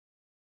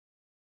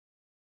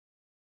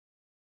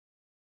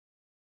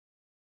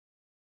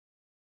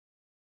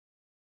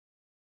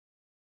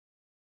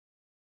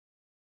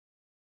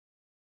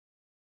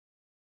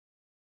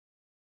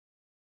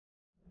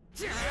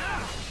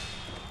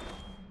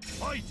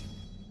Fight!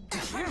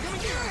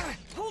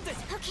 Hold it!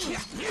 Okay. Bye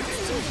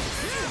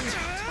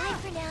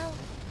for now.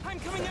 I'm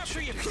coming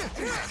after you!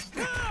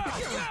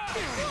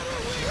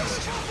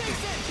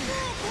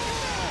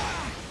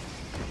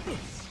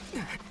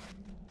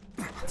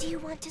 Do you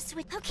want to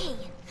switch? Okay,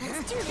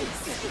 let's do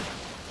this.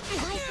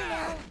 Bye for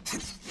now.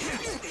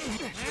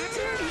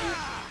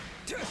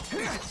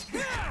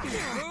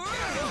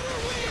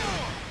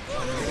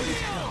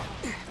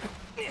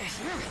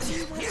 Do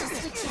you want to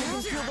switch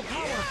now? Feel the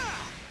power!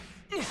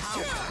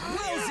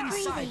 Wells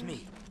inside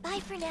me! Bye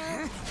for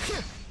now.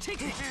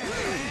 Take it!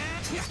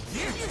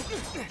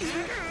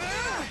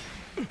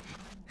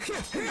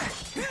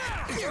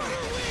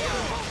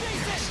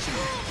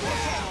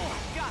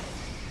 Got it!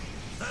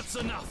 That's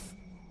enough!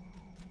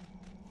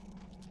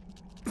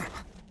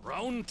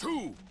 Round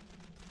 2!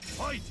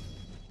 Fight!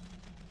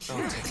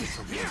 I'll take it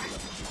from here.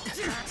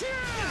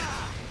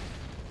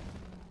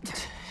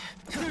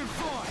 Good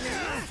boy!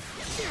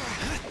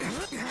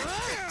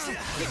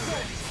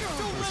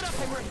 Don't let up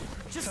already!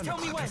 Just tell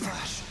me when!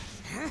 Flash.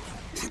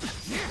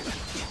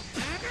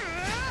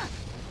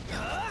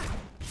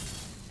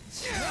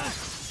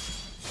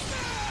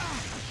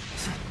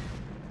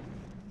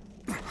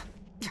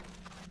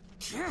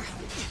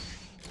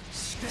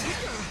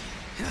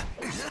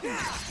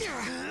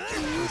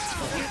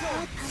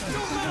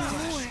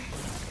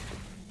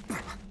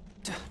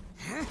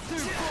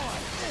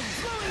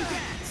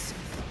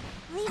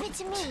 Leave it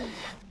to me.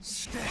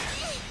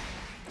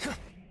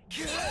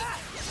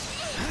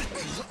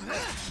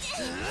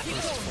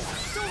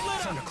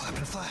 Thunderclap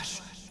and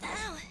flash.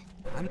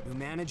 I'm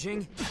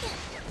managing.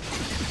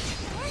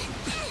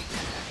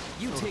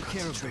 You take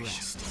care of the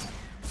rest.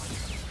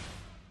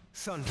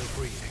 Thunder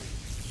breathing.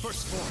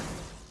 First form.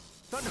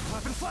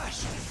 Thunderclap and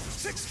flash.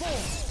 6-4.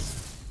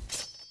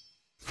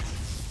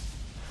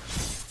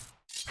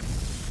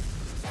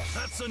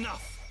 That's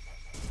enough!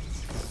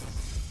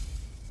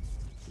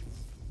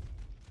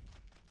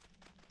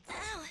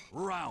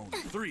 Round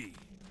 3.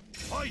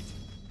 Fight!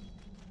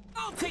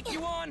 I'll take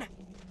you on!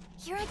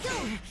 Here I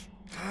go.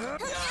 I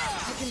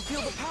can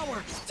feel the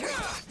power!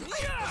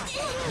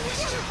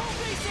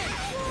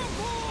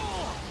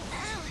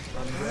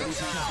 I'm ready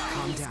to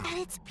calm down. At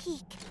its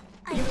peak.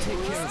 You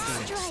take care of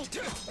strike.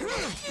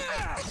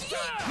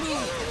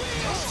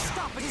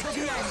 Stop until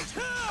the end!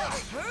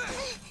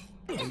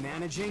 I'm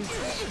managing.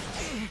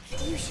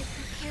 You should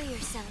prepare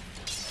yourself.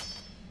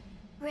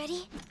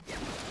 Ready?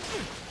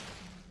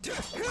 I can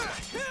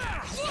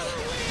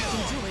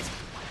do it!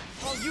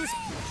 I'll use...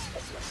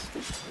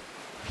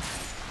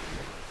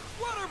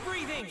 Water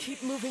breathing!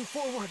 Keep moving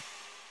forward.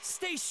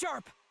 Stay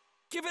sharp.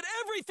 Give it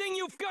everything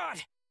you've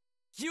got!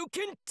 You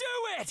can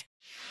do it!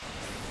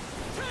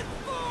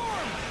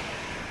 Transform!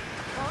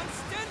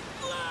 Constant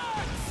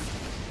flux!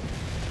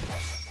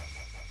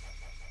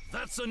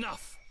 That's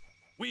enough!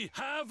 We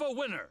have a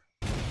winner!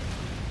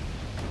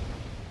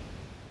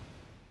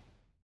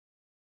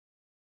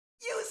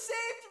 You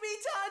saved me,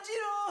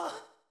 Tanjiro!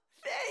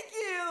 Thank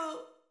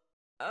you!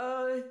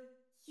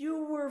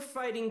 You were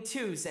fighting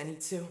too,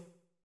 Zenitsu.